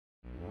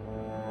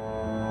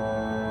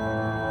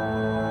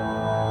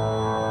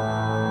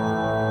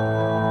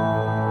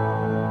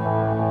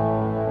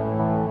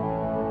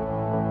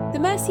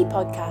Mercy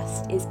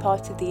podcast is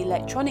part of the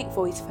Electronic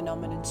Voice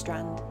Phenomenon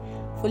strand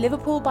for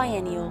Liverpool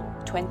Biennial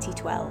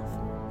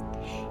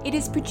 2012. It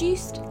is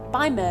produced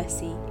by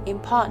Mercy in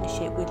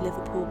partnership with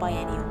Liverpool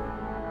Biennial.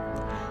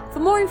 For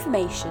more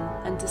information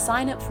and to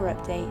sign up for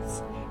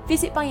updates,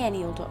 visit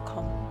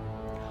biennial.com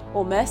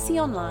or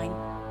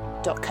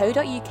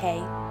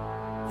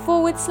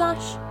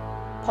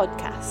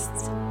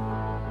mercyonline.co.uk/podcasts.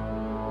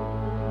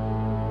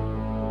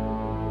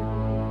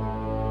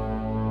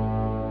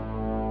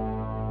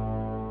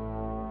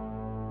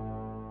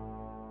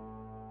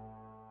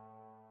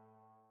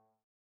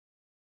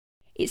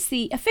 It's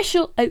the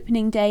official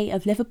opening day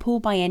of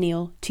Liverpool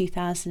Biennial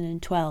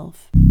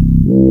 2012.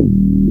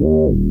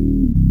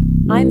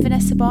 I'm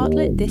Vanessa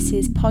Bartlett, this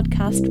is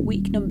podcast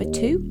week number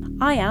 2.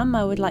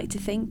 I would like to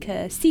think,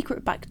 a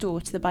secret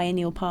backdoor to the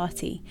Biennial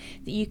party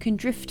that you can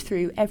drift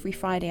through every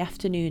Friday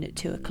afternoon at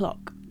 2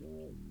 o'clock.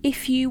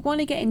 If you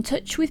want to get in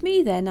touch with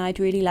me, then I'd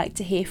really like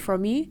to hear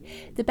from you.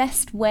 The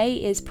best way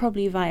is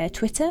probably via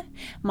Twitter.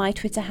 My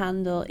Twitter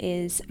handle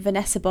is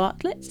Vanessa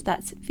Bartlett,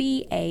 that's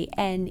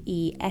VANESSA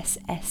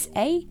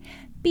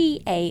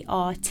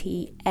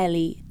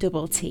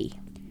BARTLETT.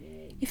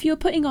 If you're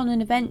putting on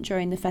an event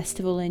during the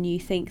festival and you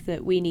think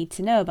that we need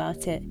to know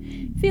about it,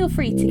 feel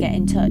free to get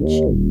in touch.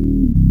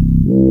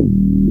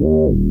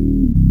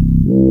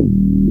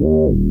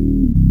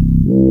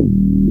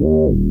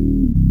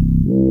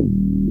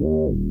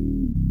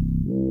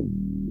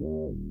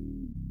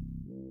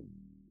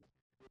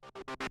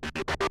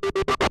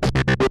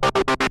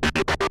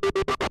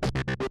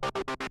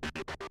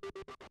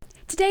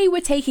 Today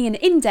we're taking an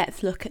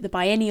in-depth look at the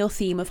biennial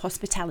theme of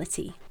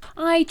hospitality.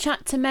 I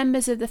chat to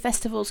members of the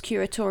festival's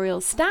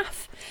curatorial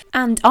staff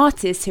and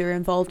artists who are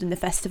involved in the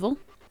festival.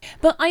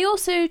 But I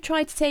also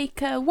try to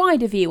take a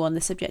wider view on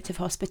the subject of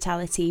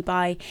hospitality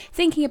by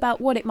thinking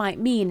about what it might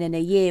mean in a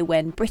year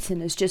when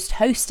Britain has just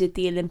hosted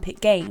the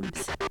Olympic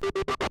Games.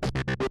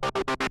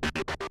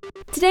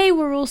 Today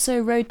we're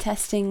also road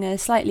testing a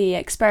slightly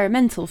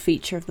experimental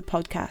feature of the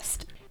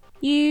podcast.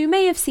 You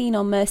may have seen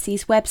on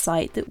Mercy's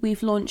website that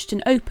we've launched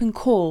an open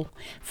call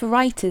for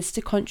writers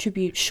to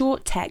contribute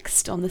short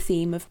text on the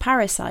theme of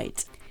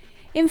parasite.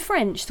 In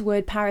French, the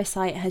word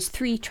parasite has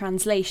 3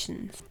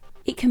 translations.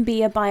 It can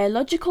be a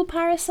biological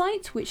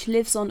parasite which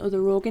lives on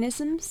other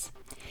organisms.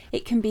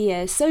 It can be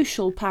a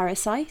social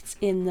parasite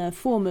in the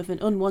form of an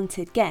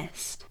unwanted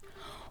guest.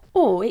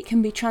 Or it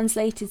can be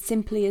translated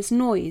simply as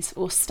noise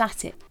or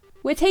static.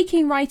 We're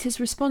taking writers'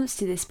 response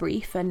to this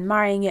brief and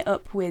marrying it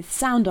up with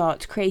sound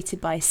art created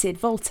by Sid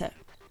Volter,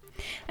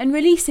 and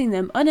releasing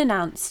them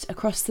unannounced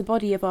across the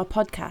body of our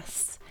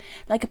podcasts,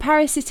 like a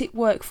parasitic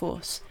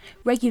workforce,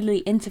 regularly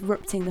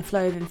interrupting the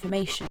flow of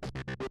information.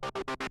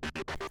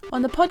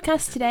 On the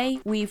podcast today,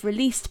 we've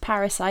released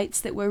parasites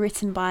that were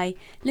written by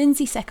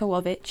Lindsay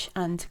Sekowowicz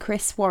and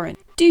Chris Warren.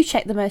 Do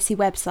check the Mercy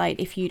website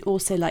if you'd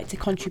also like to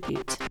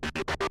contribute.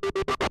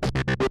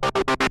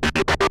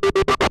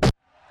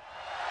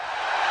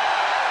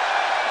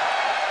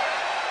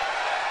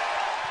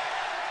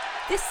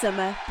 This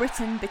summer,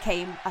 Britain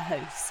became a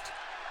host.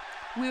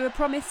 We were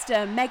promised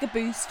a mega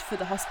boost for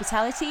the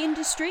hospitality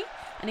industry,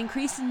 an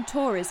increase in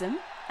tourism,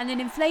 and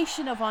an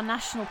inflation of our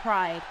national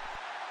pride.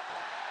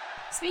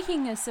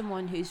 Speaking as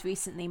someone who's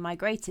recently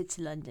migrated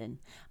to London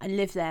and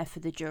lived there for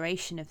the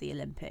duration of the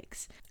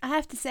Olympics, I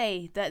have to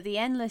say that the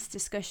endless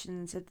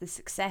discussions of the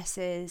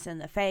successes and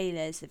the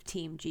failures of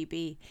Team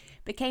GB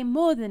became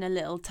more than a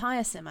little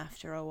tiresome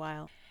after a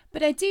while.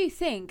 But I do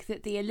think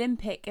that the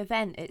Olympic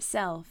event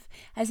itself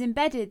has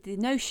embedded the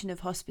notion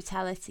of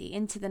hospitality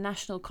into the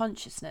national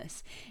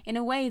consciousness in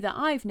a way that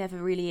I've never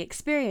really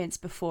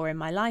experienced before in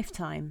my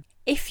lifetime.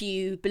 If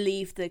you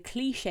believe the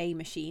cliché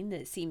machine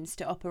that seems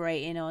to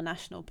operate in our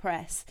national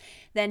press,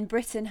 then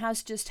Britain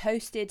has just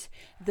hosted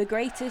the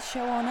greatest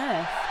show on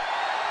earth.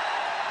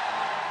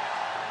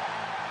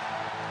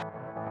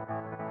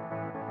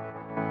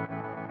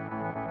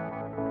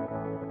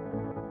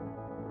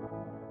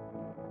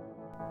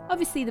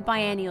 Obviously, the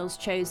biennial's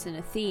chosen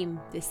a theme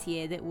this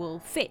year that will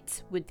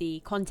fit with the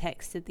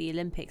context of the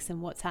Olympics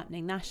and what's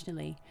happening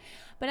nationally.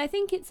 But I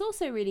think it's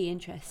also really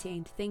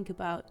interesting to think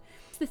about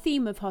the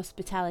theme of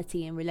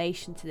hospitality in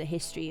relation to the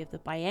history of the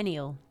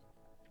biennial.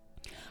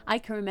 I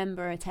can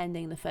remember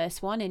attending the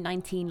first one in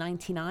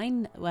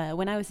 1999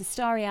 when I was a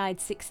starry-eyed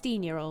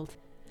 16-year-old.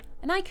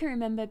 And I can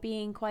remember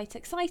being quite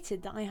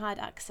excited that I had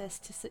access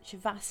to such a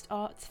vast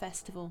arts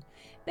festival,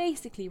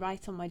 basically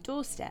right on my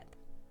doorstep.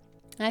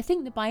 And I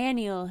think the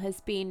biennial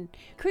has been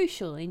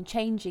crucial in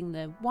changing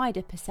the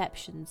wider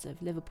perceptions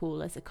of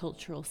Liverpool as a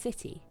cultural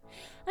city,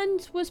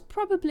 and was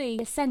probably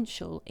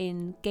essential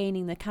in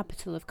gaining the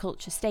Capital of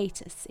Culture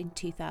status in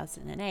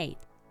 2008.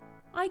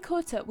 I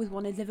caught up with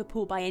one of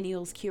Liverpool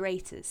Biennial's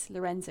curators,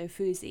 Lorenzo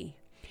Fusi,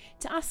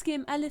 to ask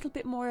him a little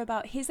bit more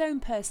about his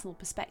own personal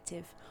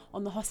perspective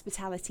on the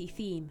hospitality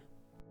theme.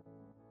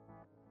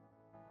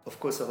 Of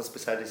course, the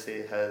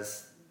hospitality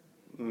has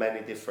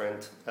many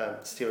different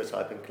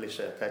stereotype and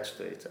cliche attached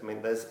to it. I mean,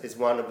 it's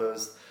one of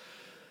those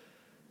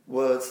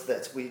was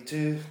that we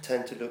do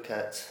tend to look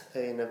at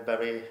in a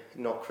very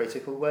not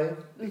critical way,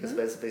 because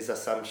there's this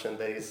assumption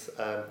there is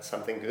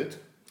something good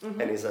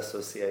and is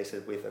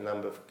associated with a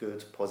number of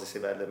good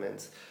positive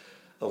elements,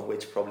 of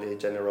which probably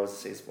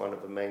generosity is one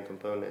of the main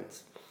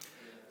components.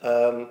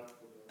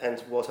 And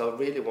what I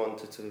really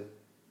wanted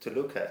to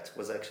look at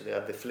was actually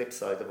at the flip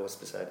side of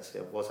hospitality,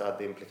 of what are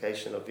the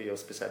implications of the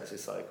hospitality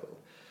cycle,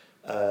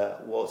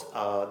 what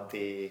are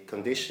the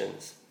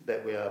conditions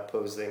that we are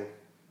posing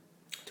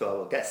to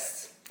our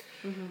guests,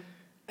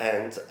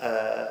 and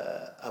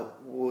at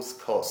whose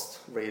cost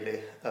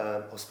really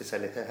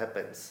hospitality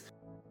happens.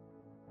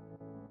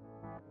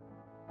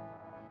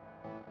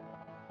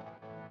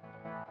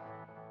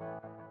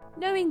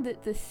 Knowing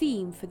that the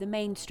theme for the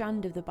main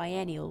strand of the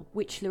biennial,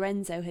 which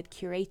Lorenzo had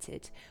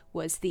curated,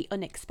 was the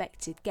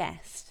unexpected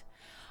guest,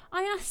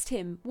 I asked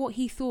him what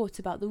he thought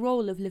about the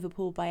role of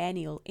Liverpool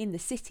Biennial in the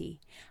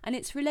city and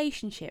its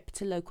relationship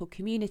to local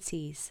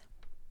communities.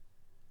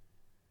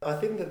 I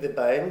think that the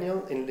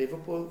biennial in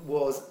Liverpool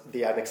was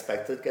the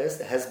unexpected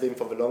guest. It has been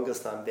for the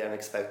longest time the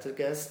unexpected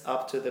guest,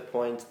 up to the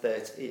point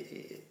that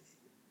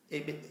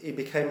it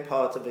became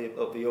part of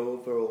the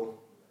overall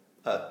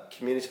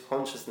community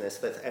consciousness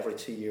that every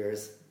 2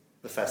 years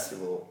the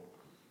festival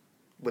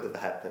would have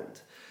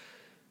happened.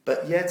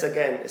 But yet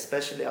again,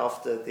 especially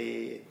after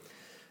the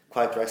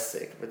quite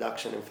drastic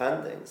reduction in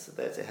fundings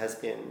that it has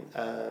been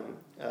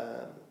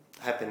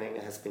happening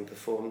and has been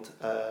performed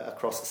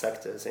across the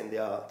sectors in the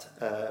art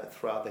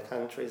throughout the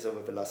countries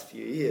over the last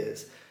few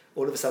years,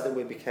 all of a sudden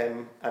we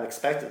became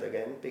unexpected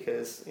again,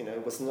 because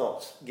it was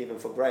not given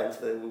for granted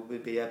that we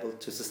would be able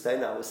to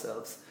sustain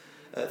ourselves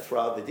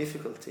throughout the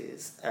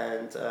difficulties,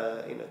 and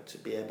to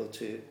be able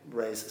to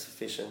raise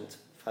sufficient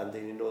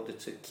funding in order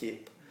to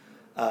keep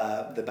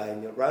the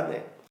biennial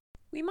running.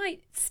 We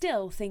might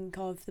still think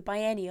of the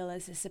biennial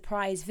as a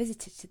surprise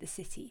visitor to the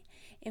city,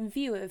 in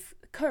view of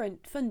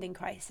current funding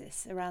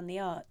crisis around the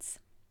arts.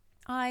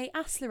 I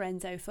asked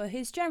Lorenzo for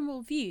his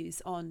general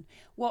views on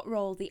what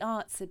role the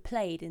arts had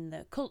played in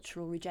the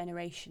cultural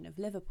regeneration of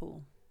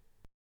Liverpool.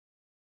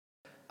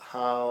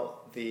 How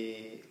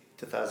the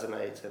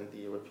 2008 and the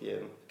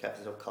European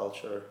Capital of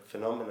Culture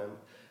phenomenon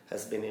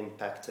has been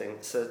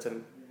impacting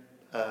certain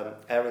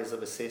areas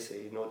of a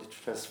city in order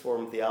to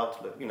transform the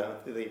outlook,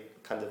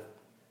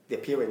 the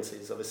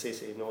appearances of a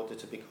city, in order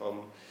to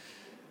become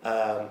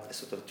a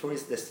sort of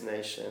tourist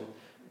destination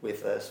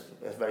with a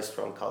very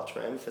strong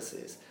cultural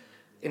emphasis,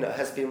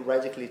 has been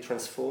radically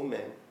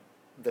transforming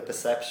the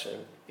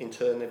perception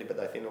internally, but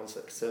I think also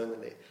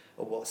externally,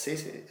 of what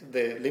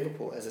the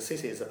Liverpool as a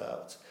city is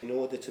about, in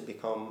order to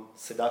become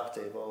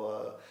seductive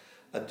or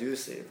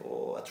adducive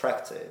or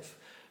attractive.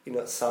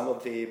 Some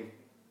of the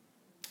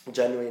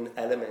genuine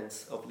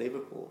elements of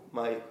Liverpool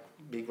might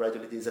be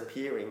gradually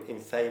disappearing in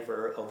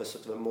favour of a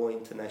sort of a more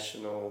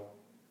international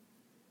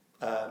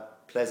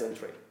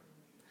pleasantry,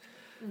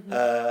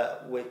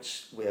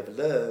 which we have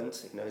learned,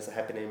 is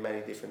happening in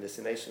many different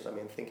destinations. I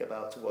mean, think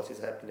about what is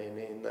happening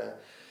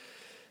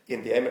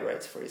in the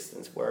Emirates, for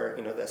instance, where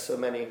there's so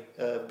many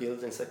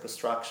buildings and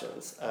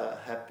constructions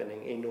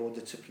happening in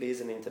order to please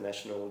an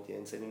international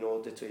audience and in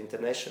order to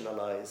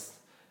internationalize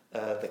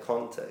the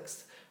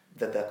context,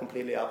 that they're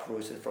completely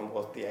uprooted from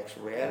what the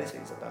actual reality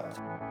is about.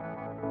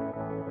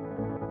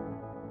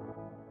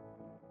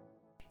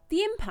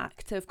 The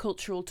impact of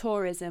cultural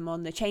tourism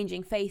on the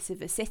changing face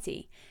of a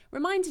city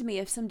reminded me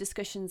of some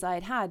discussions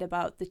I'd had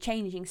about the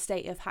changing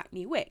state of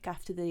Hackney Wick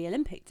after the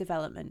Olympic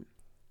development.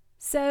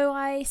 So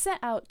I set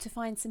out to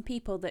find some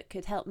people that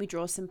could help me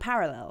draw some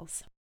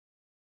parallels.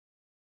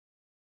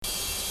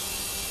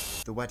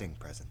 The wedding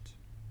present.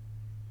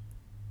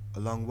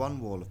 Along one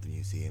wall of the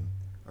museum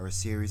are a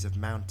series of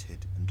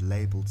mounted and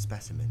labelled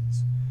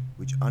specimens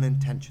which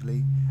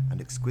unintentionally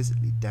and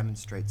exquisitely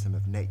demonstrate some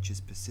of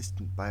nature's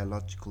persistent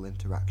biological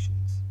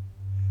interactions,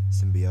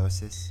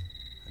 symbiosis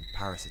and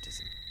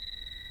parasitism.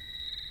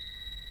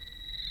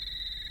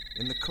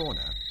 In the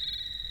corner,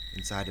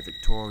 inside a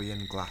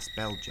Victorian glass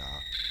bell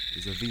jar,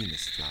 is a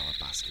Venus flower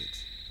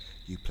basket,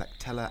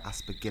 Euplectella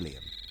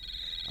aspergillium,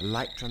 a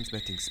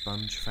light-transmitting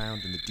sponge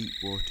found in the deep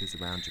waters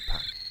around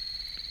Japan.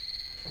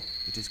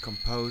 It is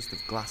composed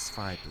of glass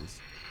fibres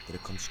that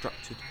are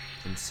constructed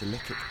from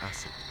silicic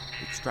acid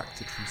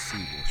extracted from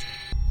seawater.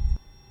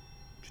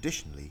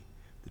 Traditionally,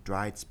 the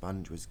dried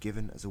sponge was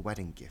given as a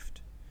wedding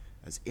gift,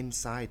 as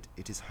inside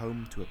it is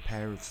home to a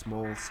pair of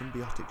small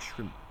symbiotic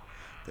shrimp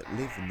that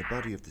live in the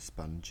body of the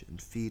sponge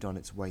and feed on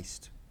its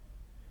waste.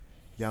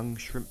 Young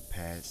shrimp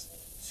pairs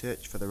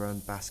search for their own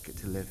basket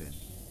to live in,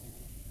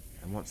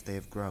 and once they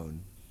have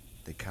grown,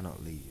 they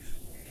cannot leave.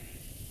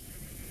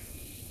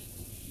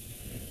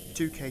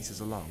 2 cases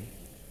along,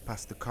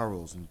 past the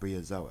corals and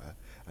bryozoa,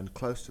 and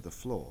close to the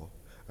floor,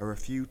 are a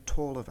few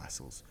taller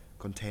vessels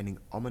containing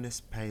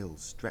ominous pale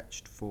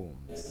stretched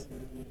forms,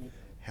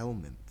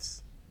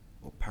 helminths,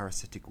 or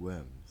parasitic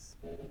worms.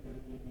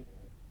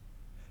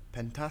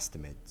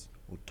 Pentastamids,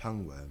 or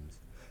tongueworms,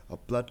 are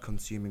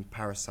blood-consuming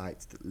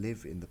parasites that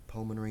live in the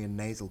pulmonary and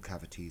nasal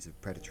cavities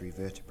of predatory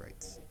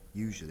vertebrates,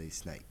 usually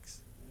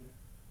snakes.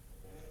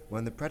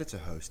 When the predator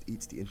host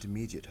eats the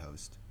intermediate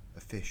host, a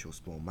fish or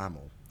small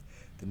mammal,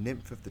 the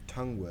nymph of the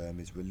tongue worm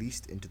is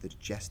released into the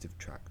digestive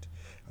tract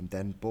and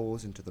then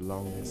bores into the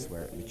lungs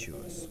where it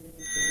matures.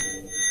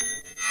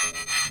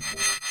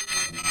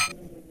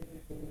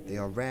 They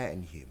are rare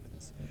in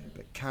humans,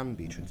 but can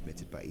be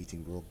transmitted by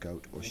eating raw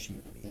goat or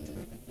sheep meat,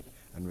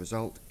 and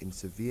result in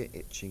severe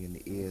itching in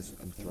the ears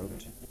and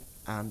throat,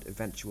 and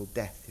eventual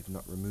death if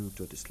not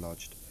removed or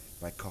dislodged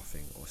by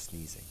coughing or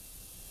sneezing.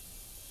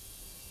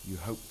 You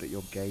hope that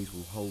your gaze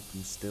will hold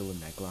them still in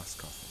their glass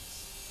coffins.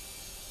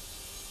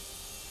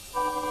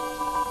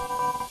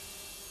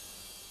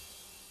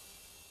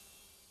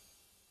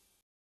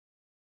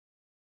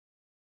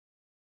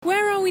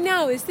 Where are we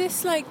now? Is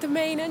this like the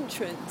main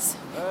entrance?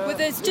 Where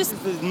there's This is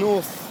the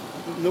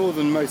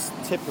northernmost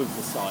tip of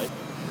the site.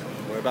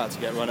 We're about to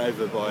get run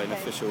over by an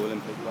official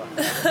Olympic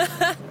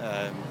bus.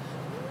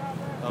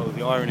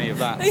 The irony of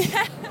that.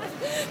 Yeah.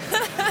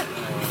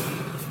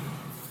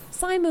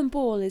 Simon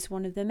Ball is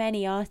one of the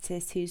many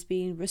artists who's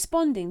been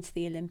responding to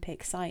the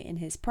Olympic site in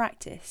his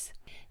practice.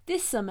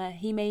 This summer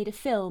he made a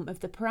film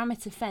of the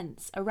perimeter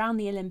fence around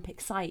the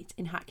Olympic site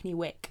in Hackney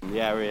Wick. The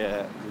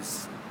area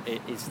is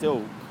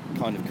still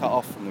kind of cut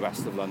off from the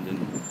rest of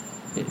London.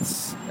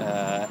 It's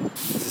a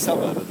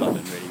suburb of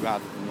London really,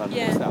 rather than London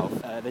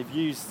itself. They've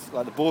used,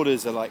 like, the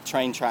borders are like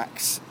train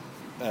tracks,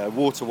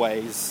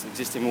 waterways,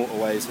 existing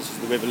waterways such as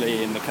the River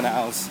Lee and the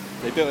canals.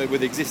 They built it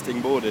with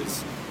existing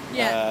borders.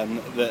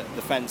 That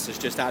the fence has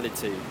just added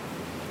to,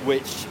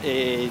 which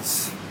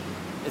is,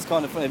 it's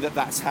kind of funny that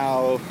that's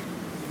how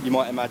you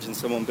might imagine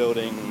someone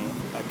building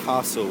a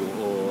castle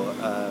or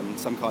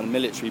some kind of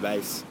military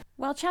base.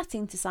 While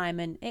chatting to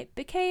Simon, it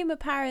became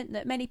apparent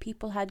that many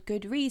people had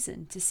good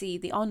reason to see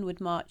the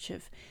onward march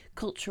of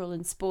cultural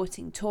and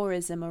sporting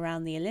tourism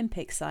around the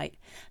Olympic site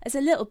as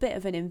a little bit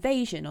of an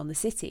invasion on the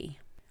city.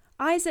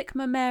 Isaac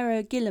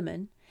Mamera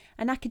Gilliman,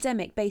 an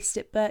academic based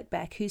at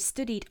Birkbeck who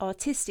studied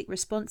artistic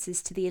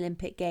responses to the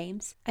Olympic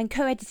Games and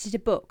co-edited a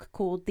book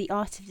called The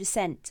Art of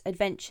Dissent: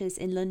 Adventures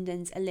in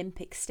London's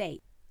Olympic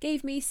State,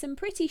 gave me some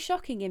pretty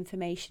shocking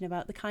information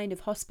about the kind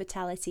of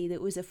hospitality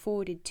that was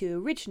afforded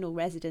to original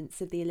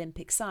residents of the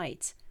Olympic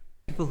site.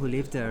 People who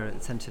lived there,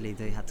 essentially,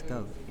 they had to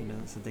go,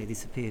 so they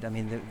disappeared. I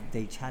mean,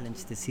 they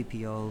challenged the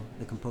CPO,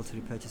 the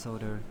compulsory purchase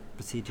order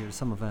procedure,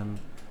 some of them,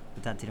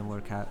 but that didn't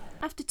work out.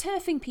 After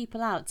turfing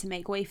people out to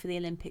make way for the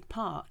Olympic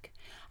Park,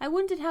 I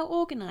wondered how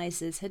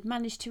organisers had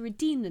managed to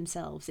redeem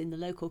themselves in the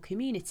local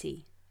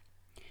community.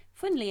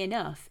 Funnily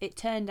enough, it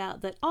turned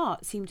out that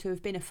art seemed to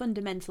have been a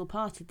fundamental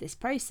part of this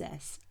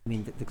process. I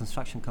mean, the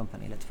construction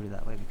company, let's put it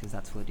that way, because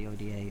that's what the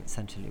ODA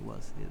essentially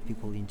was, the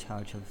people in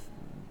charge of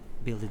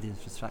building the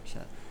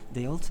infrastructure.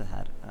 They also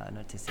had an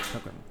artistic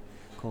program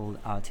called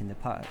Art in the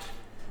Park.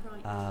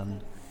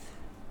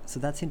 So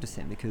that's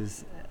interesting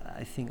because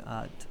I think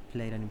art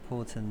played an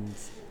important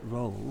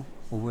role,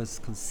 or was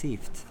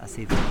conceived as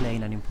if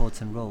playing an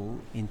important role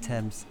in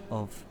terms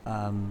of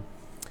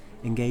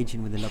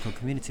engaging with the local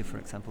community, for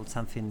example,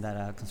 something that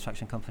a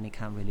construction company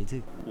can't really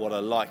do. What I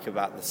like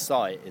about the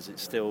site is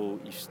it's still,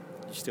 you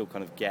still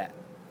kind of get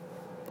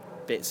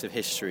bits of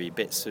history,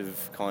 bits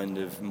of kind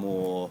of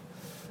more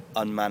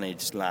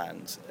unmanaged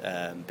land,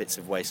 bits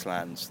of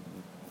wastelands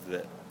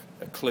that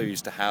are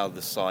clues to how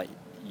the site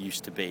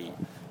used to be,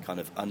 kind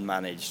of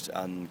unmanaged,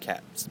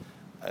 unkept,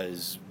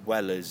 as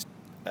well as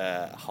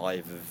a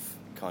hive of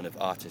kind of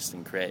artists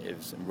and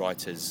creatives and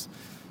writers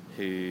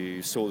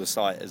who saw the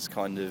site as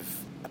kind of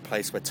a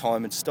place where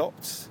time had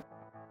stopped.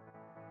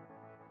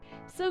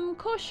 Some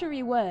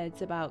cautionary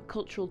words about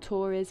cultural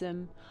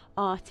tourism,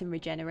 art and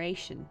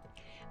regeneration,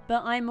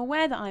 but I'm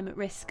aware that I'm at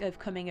risk of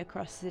coming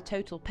across as a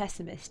total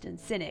pessimist and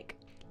cynic.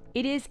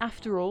 It is,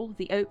 after all,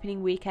 the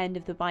opening weekend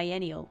of the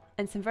biennial,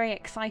 and some very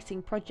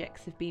exciting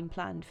projects have been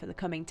planned for the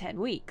coming 10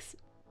 weeks.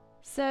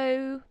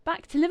 So,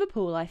 back to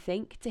Liverpool, I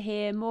think, to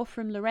hear more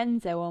from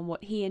Lorenzo on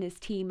what he and his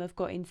team have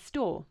got in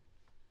store.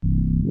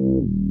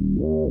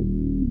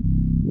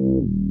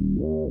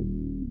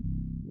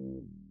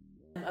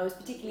 I was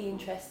particularly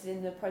interested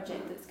in the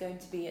project that's going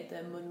to be at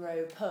the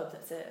Munro pub.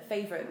 That's a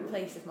favourite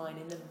place of mine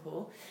in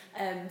Liverpool.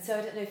 So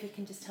I don't know if you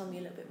can just tell me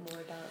a little bit more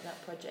about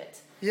that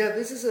project. Yeah,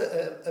 this is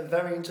a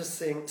very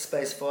interesting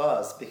space for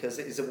us because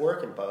it is a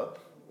working pub.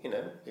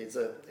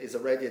 It's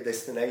already a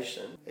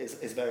destination.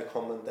 It's very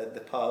common that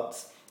the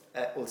pubs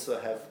also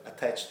have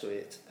attached to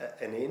it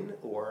an inn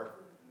or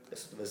a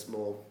sort of a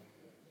small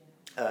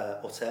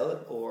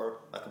hotel or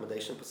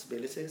accommodation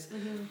possibilities.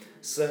 Mm-hmm.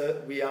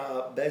 So we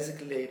are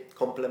basically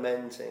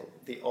complementing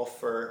the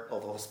offer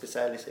of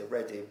hospitality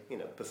already,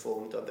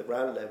 performed on the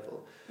ground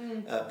level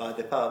by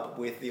the pub,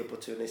 with the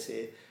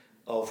opportunity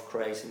of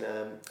creating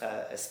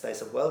a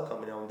space of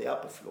welcoming on the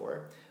upper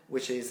floor,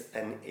 which is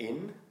an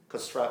inn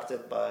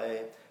constructed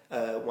by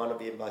one of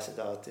the invited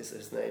artists.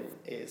 His name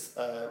is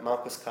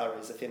Markus Kari,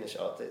 is a Finnish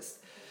artist,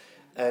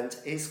 and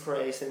he's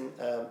creating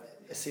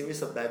a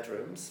series of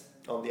bedrooms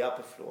on the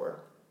upper floor.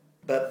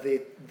 But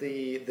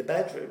the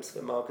bedrooms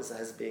that Marcus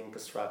has been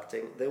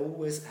constructing, they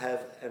always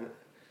have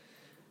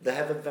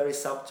a very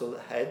subtle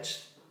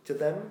hedge to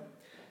them,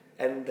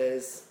 and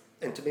there's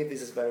And to me,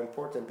 this is very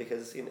important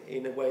because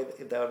in a way,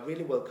 they are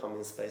really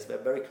welcoming space. They're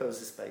very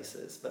cozy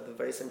spaces, but at the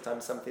very same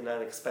time, something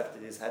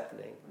unexpected is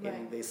happening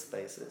in these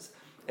spaces.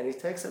 And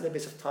it takes a little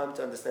bit of time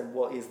to understand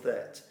what is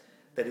that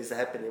is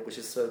happening, which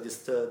is so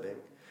disturbing.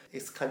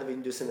 It's kind of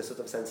inducing a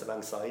sort of sense of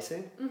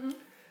anxiety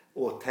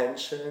or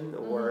tension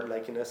or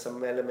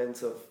some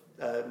elements of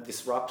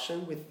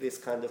disruption with this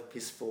kind of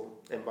peaceful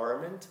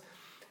environment.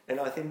 And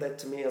I think that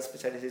to me,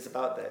 hospitality is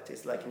about that.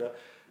 It's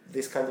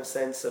this kind of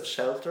sense of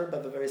shelter, but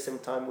at the very same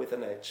time with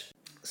an edge.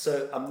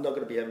 So I'm not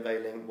going to be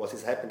unveiling what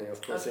is happening,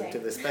 of course, into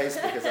the space,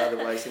 because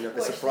otherwise,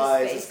 the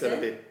surprise is going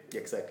to be...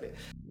 Exactly.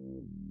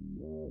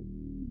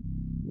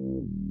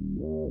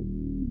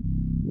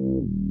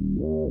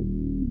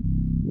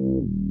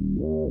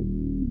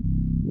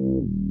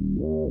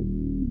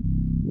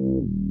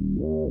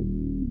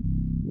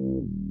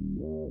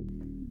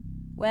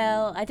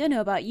 Well, I don't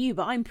know about you,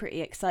 but I'm pretty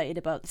excited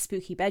about the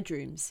spooky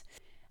bedrooms.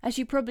 As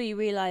you probably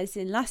realised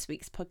in last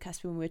week's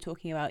podcast when we were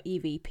talking about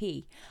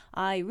EVP,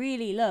 I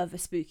really love a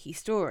spooky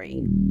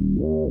story.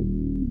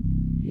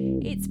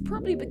 It's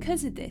probably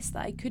because of this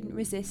that I couldn't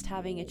resist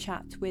having a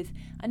chat with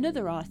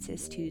another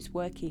artist who's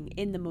working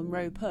in the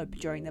Monroe pub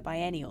during the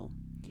biennial.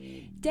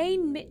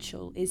 Dane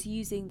Mitchell is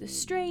using the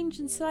strange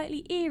and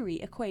slightly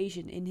eerie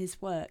equation in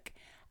his work: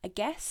 a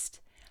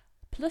guest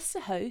plus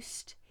a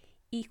host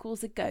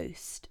equals a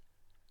ghost.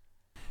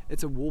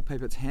 It's a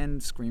wallpaper, it's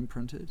hand screen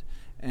printed,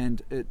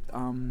 and it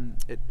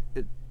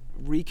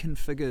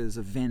reconfigures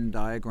a Venn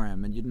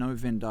diagram. And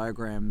Venn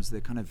diagrams, they're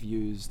kind of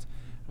used,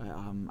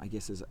 I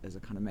guess, as a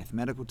kind of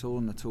mathematical tool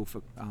and a tool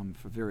for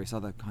various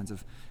other kinds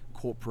of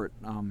corporate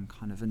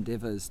kind of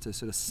endeavours to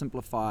sort of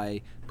simplify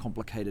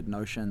complicated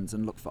notions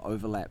and look for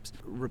overlaps.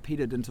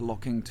 Repeated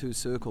interlocking two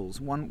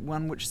circles,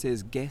 one which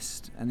says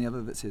guest and the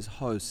other that says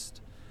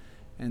host.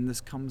 And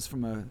this comes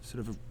from a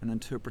sort of an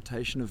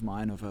interpretation of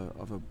mine of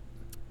a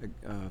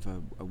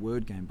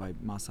word game by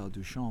Marcel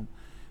Duchamp,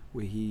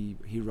 where he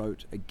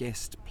wrote a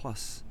guest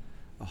plus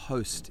a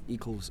host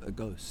equals a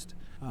ghost.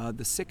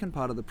 The second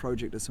part of the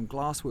project is some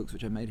glassworks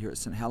which I made here at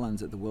St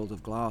Helens at the World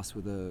of Glass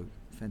with a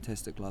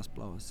fantastic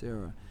glassblower,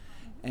 Sarah.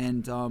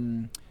 And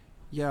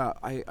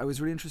I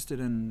was really interested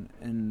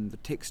in the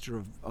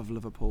texture of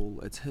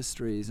Liverpool, its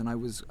histories, and I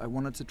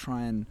wanted to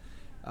try and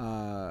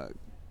I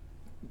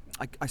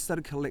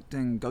started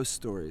collecting ghost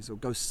stories or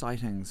ghost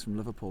sightings from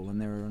Liverpool, and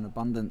there are an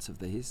abundance of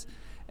these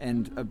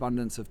and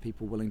abundance of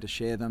people willing to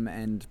share them.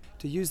 And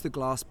to use the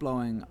glass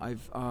blowing,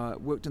 I've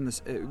worked in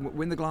this,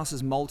 when the glass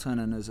is molten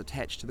and is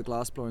attached to the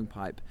glass blowing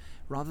pipe,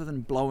 rather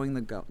than blowing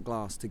the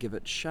glass to give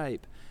it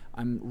shape,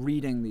 I'm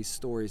reading these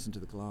stories into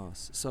the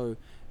glass. So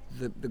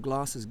the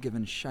glass is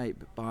given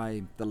shape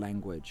by the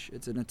language.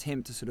 It's an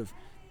attempt to sort of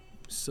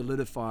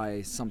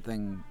solidify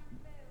something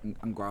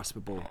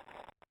ungraspable.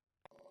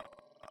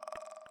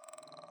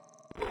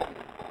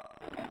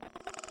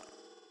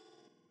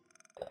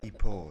 He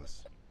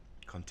pours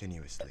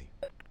continuously.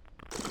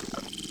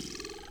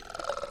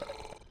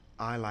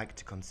 I like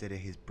to consider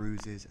his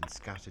bruises and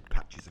scattered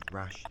patches of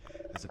rash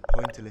as a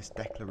pointillist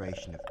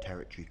declaration of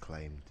territory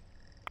claimed.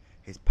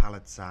 His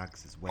pallid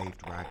sags as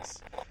waved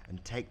rags,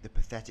 and take the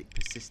pathetic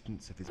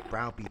persistence of his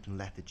browbeaten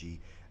lethargy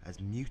as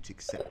mute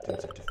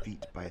acceptance of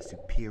defeat by a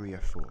superior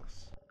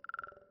force.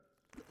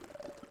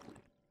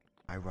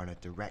 I run a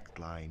direct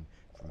line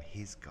from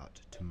his gut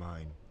to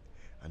mine,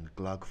 and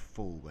glug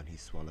full when he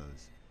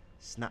swallows,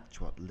 snatch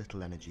what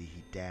little energy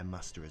he dare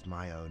muster as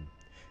my own,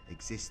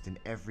 exist in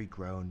every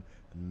groan,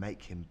 and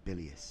make him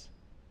bilious.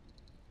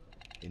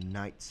 In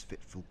night's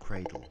fitful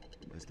cradle,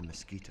 as the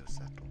mosquitoes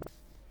settle,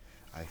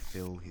 I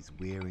fill his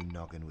weary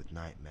noggin with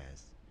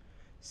nightmares,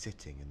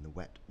 sitting in the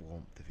wet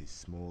warmth of his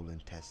small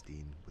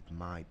intestine with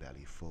my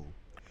belly full,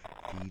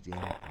 feeding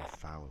and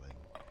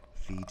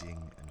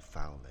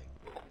fouling,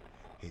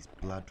 his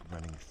blood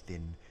running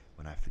thin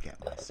when I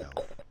forget myself,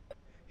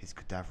 his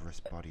cadaverous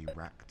body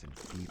racked and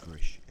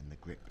feverish in the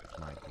grip of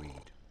my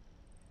greed.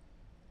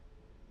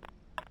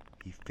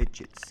 He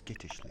fidgets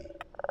skittishly,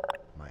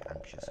 my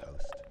anxious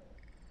host.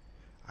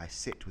 I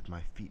sit with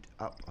my feet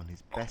up on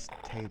his best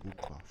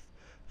tablecloth,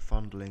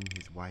 fondling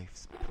his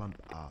wife's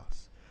plump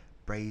arse,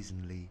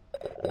 brazenly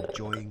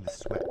enjoying the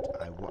sweat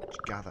I watch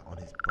gather on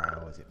his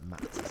brow as it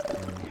mats his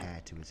thinning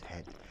hair to his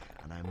head,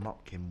 and I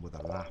mock him with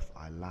a laugh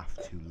I laugh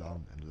too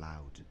long and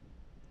loud.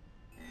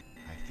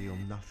 I feel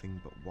nothing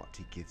but what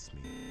he gives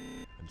me,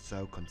 and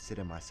so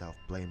consider myself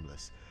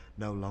blameless,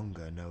 no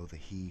longer know the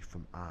he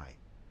from I,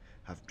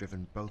 have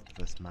driven both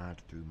of us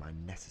mad through my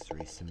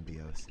necessary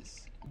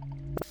symbiosis.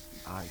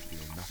 I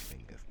feel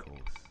nothing, of course,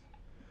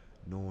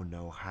 nor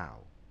know how,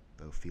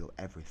 though feel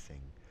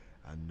everything,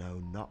 and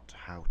know not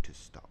how to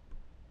stop.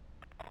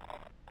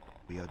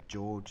 We are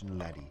George and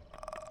Letty,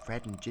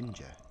 Fred and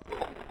Ginger.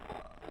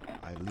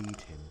 I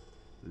lead him,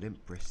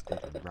 limp-wristed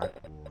and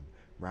rag-worn,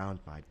 round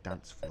my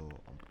dance floor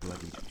on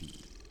bloodied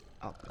feet,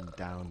 up and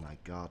down my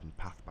garden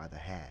path by the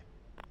hair.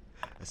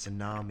 A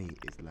tsunami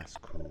is less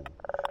cruel,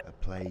 a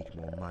plague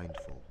more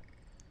mindful.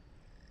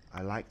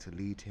 I like to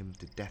lead him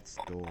to death's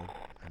door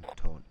and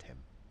taunt him.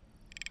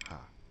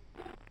 Ha.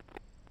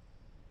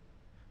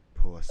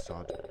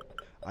 sod.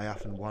 I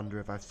often wonder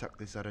if I've sucked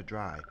this udder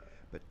dry,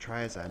 but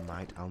try as I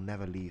might, I'll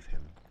never leave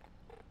him.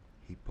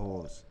 He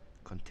pours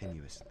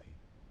continuously.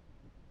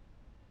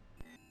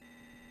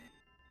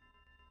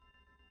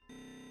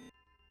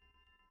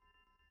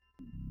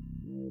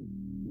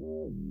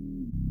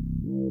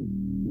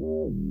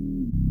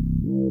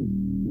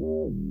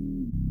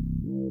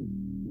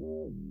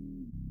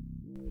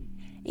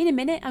 In a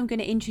minute, I'm going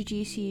to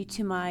introduce you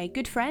to my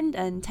good friend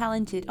and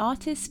talented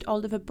artist,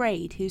 Oliver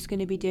Braid, who's going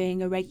to be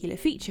doing a regular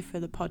feature for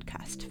the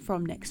podcast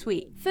from next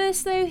week.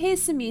 First, though,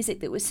 here's some music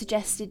that was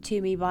suggested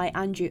to me by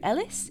Andrew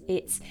Ellis.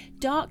 It's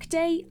Dark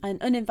Day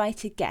and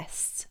Uninvited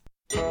Guests.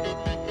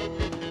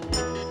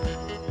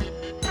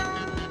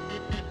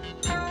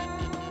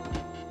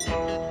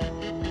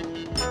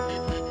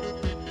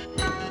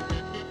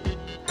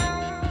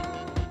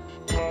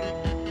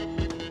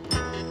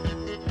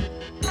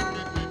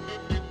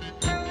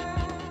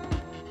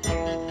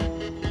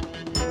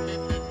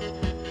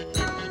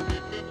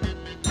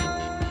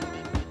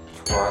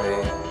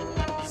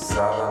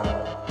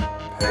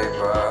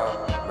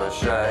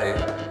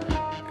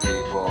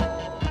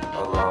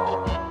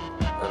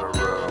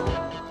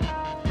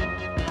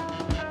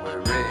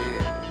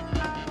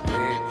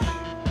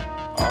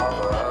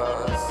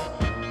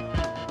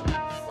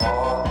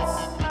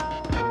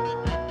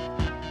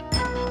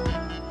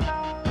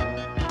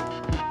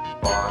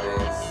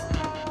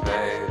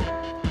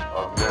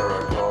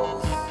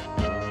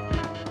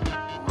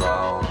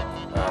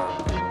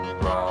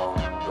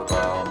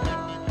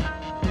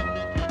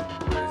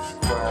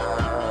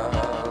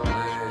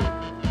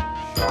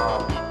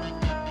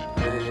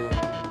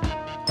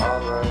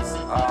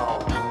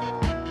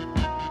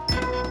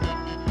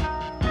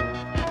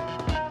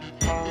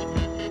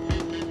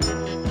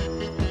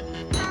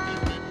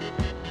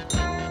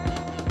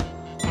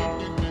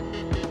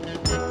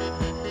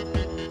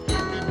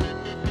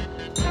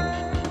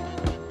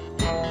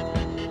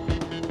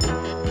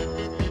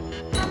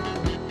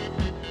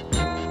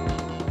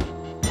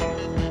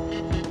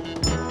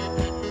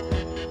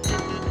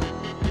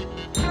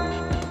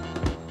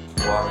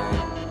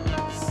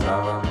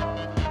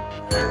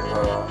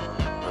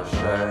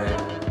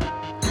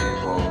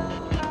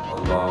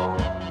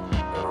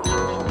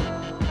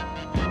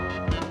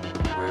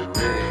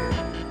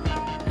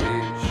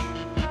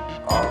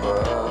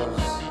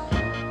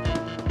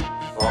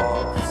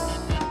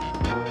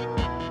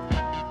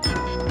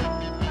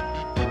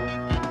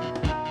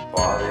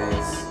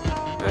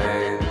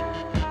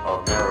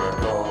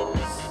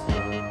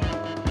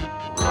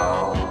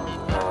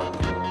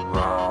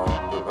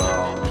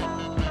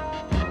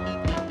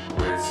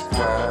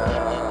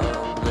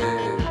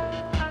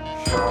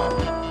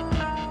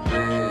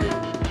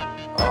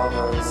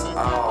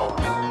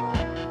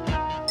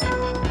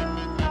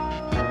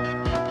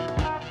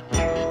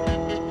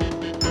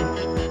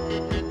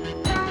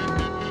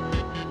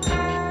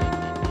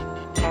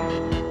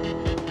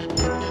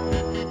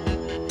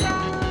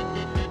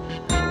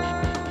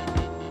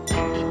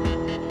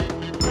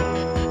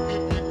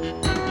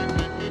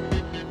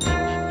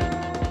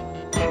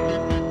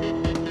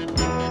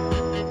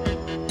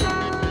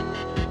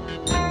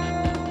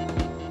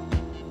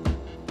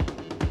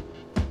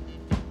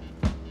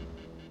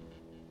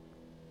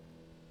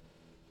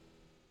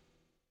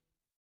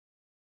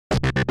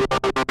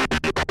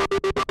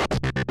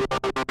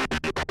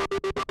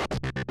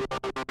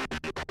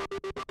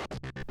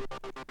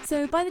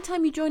 So by the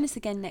time you join us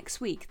again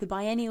next week, the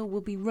biennial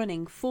will be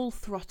running full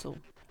throttle.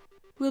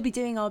 We'll be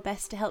doing our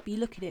best to help you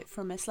look at it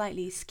from a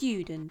slightly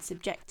skewed and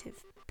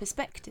subjective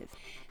perspective.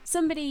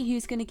 Somebody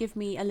who's going to give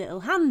me a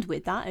little hand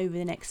with that over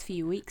the next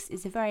few weeks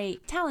is a very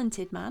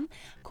talented man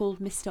called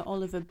Mr.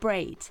 Oliver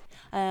Braid.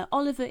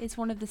 Oliver is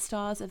one of the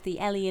stars of the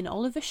Ellie and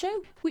Oliver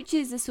Show, which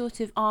is a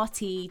sort of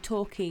arty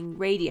talking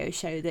radio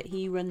show that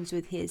he runs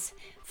with his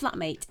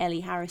flatmate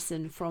Ellie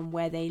Harrison from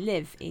where they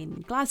live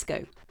in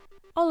Glasgow.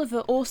 Oliver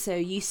also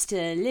used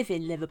to live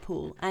in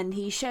Liverpool, and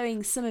he's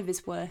showing some of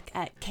his work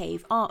at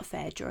Cave Art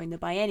Fair during the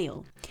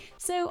biennial.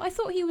 So I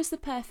thought he was the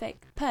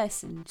perfect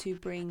person to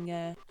bring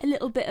a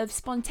little bit of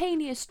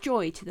spontaneous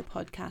joy to the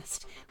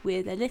podcast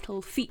with a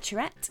little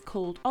featurette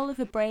called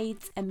Oliver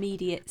Braid's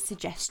Immediate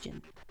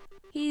Suggestion.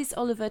 Here's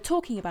Oliver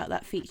talking about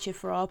that feature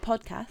for our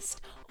podcast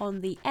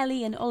on the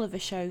Ellie and Oliver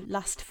Show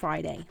last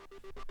Friday.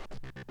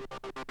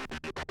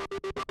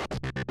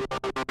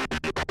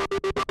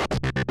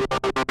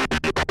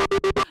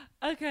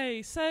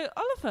 Okay, so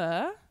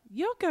Oliver,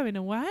 you're going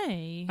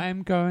away.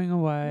 I'm going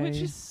away. Which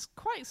is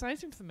quite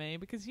exciting for me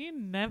because you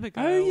never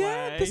go away. Oh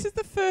yeah, this is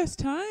the first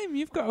time.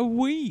 You've got a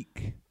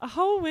week. A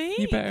whole week?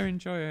 You better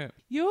enjoy it.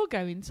 You're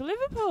going to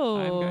Liverpool.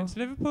 I'm going to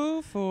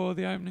Liverpool for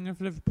the opening of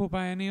Liverpool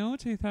Biennial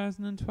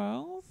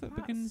 2012. It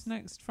begins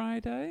next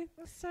Friday.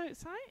 That's so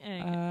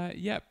exciting.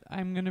 Yep,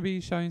 I'm going to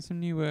be showing some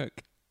new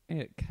work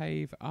at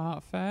Cave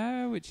Art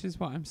Fair, which is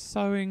what I'm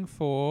sewing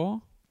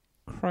for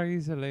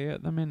crazily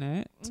at the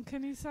minute.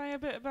 Can you say a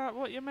bit about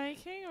what you're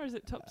making, or is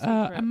it top secret?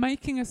 I'm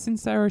making a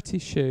sincerity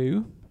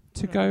shoe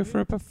to go for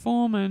a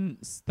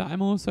performance that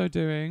I'm also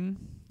doing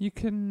You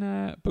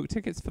can book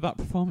tickets for that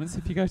performance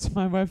if you go to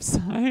my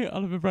website,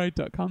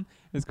 oliverbraid.com.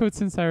 It's called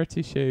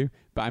Sincerity Shoe,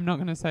 but I'm not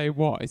going to say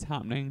what is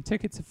happening.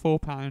 Tickets are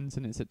 £4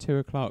 and it's at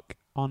 2:00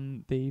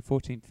 on the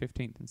 14th,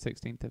 15th and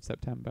 16th of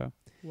September.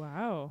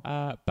 Wow.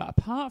 But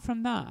apart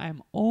from that,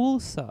 I'm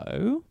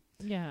also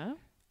Yeah.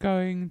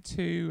 going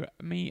to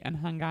meet and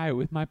hang out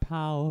with my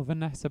pal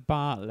Vanessa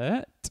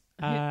Bartlett.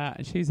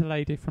 She's a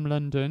lady from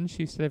London.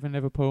 She used to live in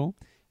Liverpool,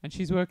 and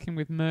she's working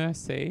with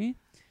Mercy.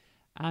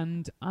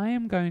 And I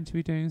am going to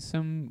be doing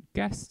some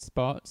guest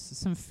spots,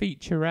 some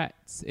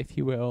featurettes, if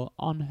you will,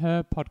 on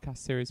her podcast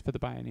series for the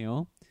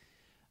Biennial.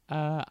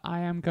 I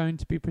am going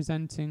to be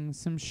presenting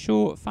some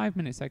short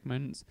 5-minute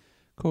segments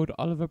called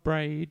Oliver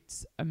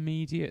Braid's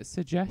Immediate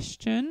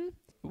Suggestion.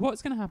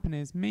 What's going to happen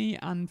is me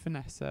and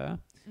Vanessa,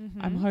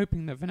 I'm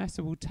hoping that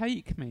Vanessa will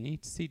take me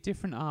to see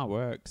different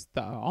artworks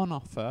that are on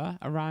offer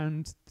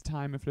around the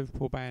time of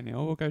Liverpool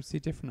Biennial. We'll go to see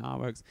different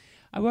artworks.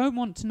 I won't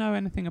want to know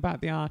anything about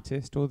the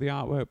artist or the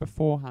artwork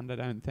beforehand, I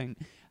don't think.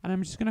 And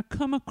I'm just going to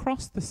come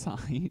across the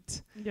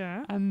site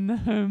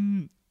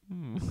and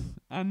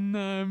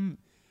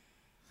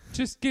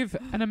just give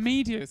an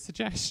immediate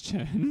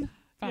suggestion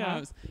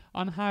perhaps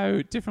on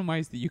how different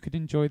ways that you could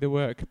enjoy the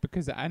work,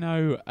 because I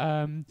know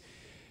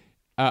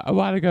a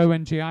while ago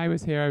when GI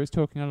was here, I was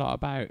talking a lot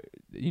about,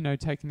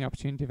 taking the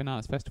opportunity of an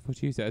arts festival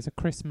to use it as a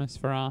Christmas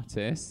for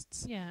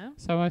artists. Yeah.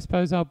 So I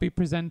suppose I'll be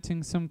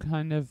presenting some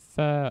kind of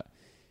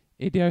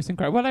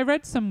idiosyncratic. Well, I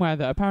read somewhere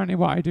that apparently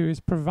what I do is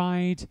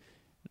provide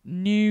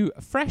new,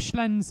 fresh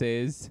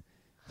lenses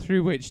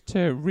through which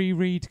to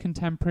reread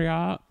contemporary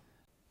art.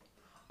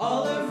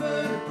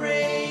 Oliver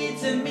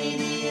Braid's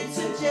Immediate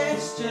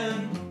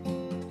Suggestion.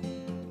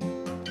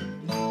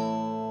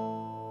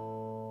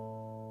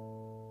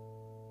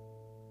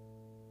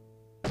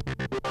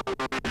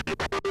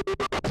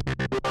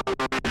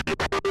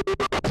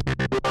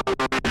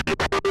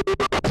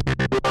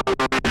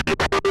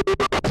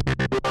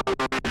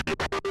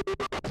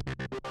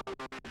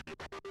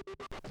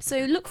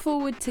 So look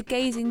forward to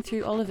gazing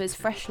through Oliver's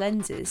fresh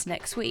lenses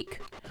next week.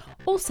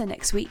 Also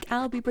next week,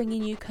 I'll be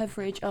bringing you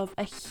coverage of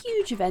a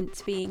huge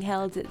event being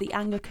held at the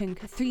Anglican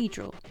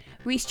Cathedral.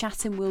 Rhys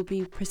Chatham will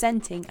be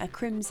presenting A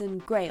Crimson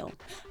Grail,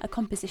 a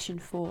composition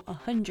for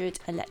 100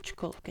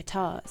 electrical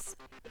guitars.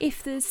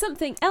 If there's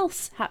something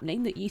else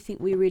happening that you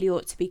think we really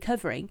ought to be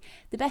covering,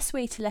 the best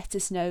way to let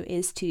us know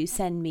is to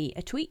send me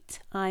a tweet.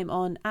 I'm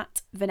on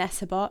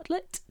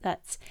 @VanessaBartlett,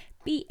 that's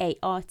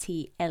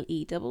BARTLETT.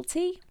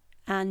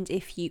 And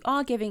if you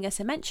are giving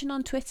us a mention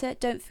on Twitter,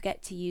 don't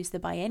forget to use the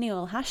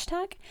biennial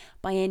hashtag,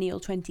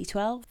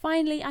 Biennial2012.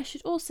 Finally, I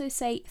should also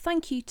say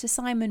thank you to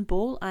Simon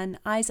Ball and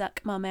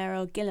Isaac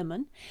Marmero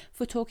Gilliman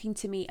for talking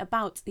to me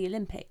about the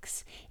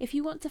Olympics. If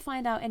you want to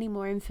find out any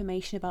more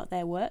information about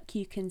their work,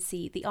 you can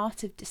see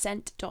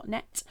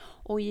theartofdissent.net,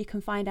 or you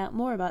can find out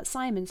more about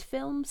Simon's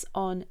films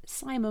on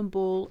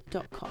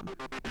simonball.com.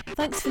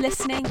 Thanks for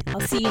listening. I'll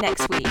see you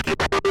next week.